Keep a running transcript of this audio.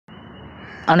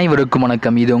அனைவருக்கும்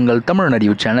வணக்கம். இது உங்கள் தமிழ்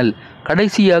அறிவு சேனல்.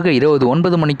 கடைசியாக இரவு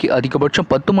 9 மணிக்கு அதிகபட்சம்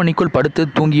 10 மணிக்குள் படுத்து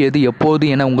தூங்கியது எப்போது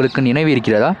என உங்களுக்கு நினைவு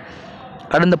இருக்கிறதா?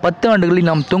 கடந்த 10 ஆண்டுகளில்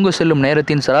நாம் தூங்க செல்லும்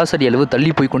நேரத்தின் சராசரி அளவு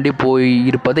தள்ளி போய்கொண்டே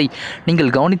போயிருப்பதை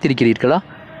நீங்கள் கவனித்திருக்கிறீர்களா?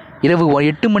 இரவு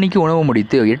 8 மணிக்கு உணவு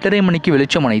முடித்து 8:30 மணிக்கு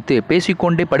வெளிச்சம் அணைத்து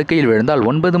பேசிக்கொண்டே படுக்கையில் விழுந்தால்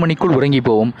 9 மணிக்குள் உறங்கி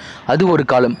போவோம். அது ஒரு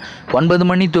காலம். 9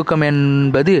 மணி தூக்கம்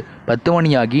என்பது 10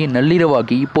 மணியாகி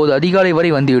நள்ளிரவாகி இப்போது அதிகாலை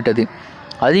வரை வந்துவிட்டது.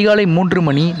 அதிகாலை 3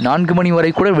 மணி 4 மணி வரை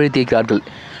கூட விழித்திருக்கிறார்கள்.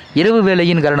 இரவு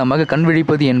வேளையின் காரணமாக கண்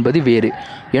விழிப்பது என்பது வேறு,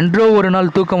 என்றோ ஒரு நாள்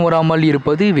தூக்கம் வராமல்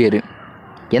இருப்பது வேறு.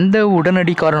 எந்த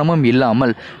உடனடி காரணமும்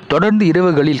இல்லாமல் தொடர்ந்து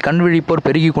இரவுகளில் கண் விழிப்போர்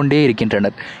பெருகி கொண்டே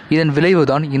இருக்கின்றனர். இதன்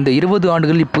விளைவுதான் இந்த 20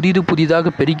 ஆண்டுகளில்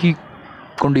புதிதாக பெருகி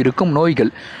கொண்டிருக்கும்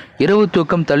நோய்கள். இரவு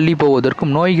தூக்கம் தள்ளி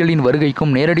போவதற்கும் நோய்களின்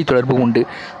வருகைக்கும் நேரடி தொடர்பு உண்டு.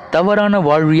 தவறான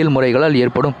வாழ்வியல் முறைகளால்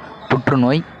ஏற்படும்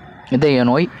புற்றுநோய், இதய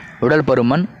நோய், உடல்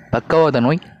பருமன், பக்கவாத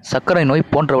நோய், சர்க்கரை நோய்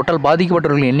போன்றவற்றால்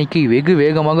பாதிக்கப்பட்டவர்களின் எண்ணிக்கை வெகு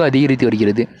வேகமாக அதிகரித்து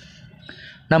வருகிறது.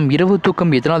 நம் இரவு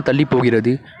தூக்கம் எதனால் தள்ளி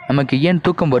போகிறது? நமக்கு ஏன்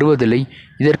தூக்கம் வருவதில்லை?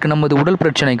 இதற்கு நமது உடல்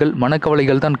பிரச்சனைகள்,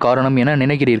 மனக்கவலைகள் தான் காரணம் என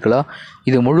நினைக்கிறீர்களா?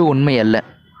 இது முழு உண்மை அல்ல.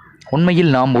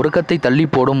 உண்மையில் நாம் உறக்கத்தை தள்ளி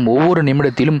போடும் ஒவ்வொரு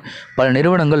நிமிடத்திலும் பல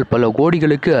நிறுவனங்கள் பல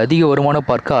கோடிகளுக்கு அதிக வருமானம்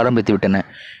பார்க்க ஆரம்பித்துவிட்டன.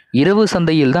 இரவு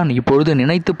சந்தையில் தான் இப்பொழுது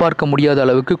நினைத்து பார்க்க முடியாத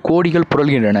அளவுக்கு கோடிகள்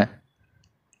புரள்கின்றன.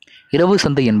 இரவு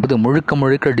சந்தை என்பது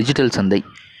முழுக்க டிஜிட்டல் சந்தை.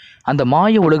 அந்த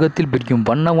மாய உலகத்தில் பிரிக்கும்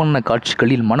வண்ண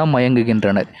காட்சிகளில் மனம்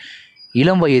மயங்குகின்றனர்.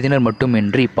 இளம் வயதினர்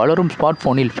மட்டுமின்றி பலரும் ஸ்மார்ட்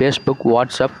போனில் ஃபேஸ்புக்,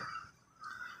 வாட்ஸ்அப்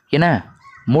என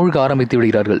மூழ்க ஆரம்பித்து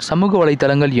விடுகிறார்கள். சமூக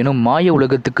வலைத்தளங்கள் எனும் மாய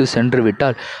உலகத்துக்கு சென்று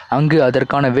விட்டால் அங்கு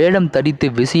அதற்கான வேடம் தரித்து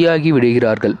பிஸியாகி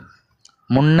விடுகிறார்கள்.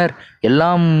 முன்னர்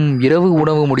எல்லாம் இரவு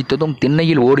உணவு முடித்ததும்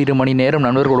திண்ணையில் ஓரிரு மணி நேரம்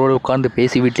நண்பர்களோடு உட்கார்ந்து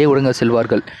பேசிவிட்டே உறங்க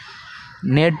செல்வார்கள்.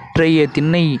 நேற்றைய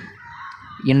திண்ணை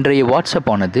இன்றைய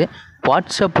வாட்ஸ்அப் ஆனது.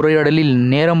 வாட்ஸ்அப் உரையாடலில்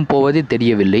நேரம் போவதே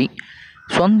தெரியவில்லை.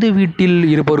 சொந்த வீட்டில்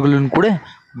இருப்பவர்களும் கூட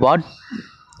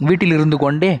வீட்டில் இருந்து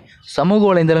கொண்டே சமூக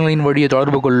வலைதளங்களின் வழியே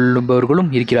தொடர்பு கொள்ளுபவர்களும்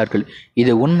இருக்கிறார்கள்.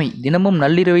 இது உண்மை. தினமும்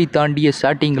நள்ளிரவை தாண்டிய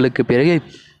சாட்டிங்களுக்கு பிறகு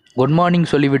குட் மார்னிங்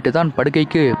சொல்லிவிட்டு தான்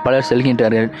படுக்கைக்கு பலர்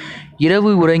செல்கின்றார்கள்.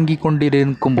 இரவு உறங்கி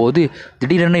கொண்டிருக்கும் போது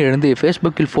திடீரென எழுந்து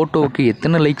ஃபேஸ்புக்கில் ஃபோட்டோவுக்கு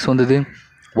எத்தனை லைக்ஸ் வந்தது,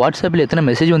 வாட்ஸ்அப்பில் எத்தனை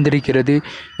மெசேஜ் வந்திருக்கிறது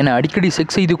என அடிக்கடி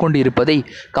செக் செய்து கொண்டு இருப்பதை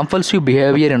கம்பல்சிவ்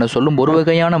பிஹேவியர் என சொல்லும் ஒரு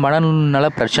வகையான மனநல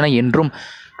பிரச்சனை என்றும்,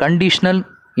 கண்டிஷனல்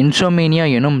இன்சோமேனியா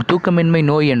எனும் தூக்கமின்மை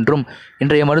நோய் என்றும்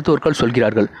இன்றைய மருத்துவர்கள்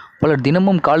சொல்கிறார்கள். பலர்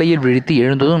தினமும் காலையில் விழித்து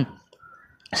எழுந்ததும்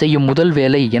செய்யும் முதல்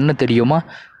வேலை என்ன தெரியுமா?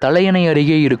 தலையணை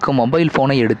அருகே இருக்கும் மொபைல்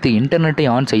ஃபோனை எடுத்து இன்டர்நெட்டை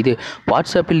ஆன் செய்து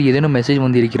வாட்ஸ்அப்பில் ஏதேனும் மெசேஜ்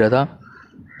வந்திருக்கிறதா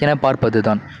என பார்ப்பது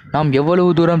தான். நாம்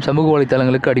எவ்வளவு தூரம் சமூக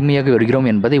வலைத்தளங்களுக்கு அடிமையாக வருகிறோம்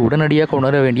என்பதை உடனடியாக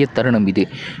உணர வேண்டிய தருணம் இது.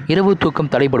 இரவு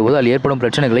தூக்கம் தடைபடுவதால் ஏற்படும்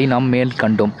பிரச்சனைகளை நாம் மேல்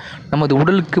கண்டோம். நமது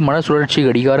உடலுக்கு மன சுழற்சி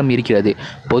கடிகாரம் இருக்கிறது.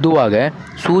 பொதுவாக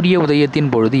சூரிய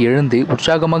உதயத்தின் பொழுது எழுந்து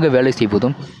உற்சாகமாக வேலை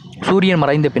செய்வதும், சூரியன்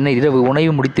மறைந்த பின்னர் இரவு உணவு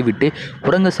முடித்துவிட்டு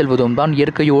உறங்க செல்வதும் தான்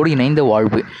இயற்கையோடு இணைந்த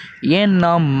வாழ்வு. ஏன்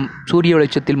நாம் சூரிய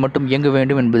வெளிச்சத்தில் மட்டும் இயங்க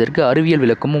வேண்டும் என்பதற்கு அறிவியல்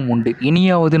விளக்கமும் உண்டு.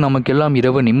 இனியாவது நமக்கெல்லாம்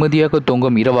இரவு நிம்மதியாக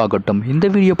தூங்கும் இரவாகட்டும். இந்த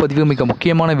வீடியோ பதிவு மிக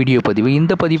முக்கியமான வீடியோ பதிவு.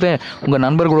 இந்த பதிவை உங்கள்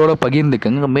நண்பர்களோட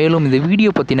பகிர்ந்துக்கங்க. மேலும் இந்த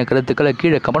வீடியோ பற்றின கருத்துக்களை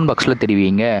கீழே கமெண்ட் பாக்ஸில்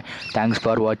தெரிவிங்க. தேங்க்ஸ்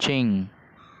ஃபார் வாட்சிங்.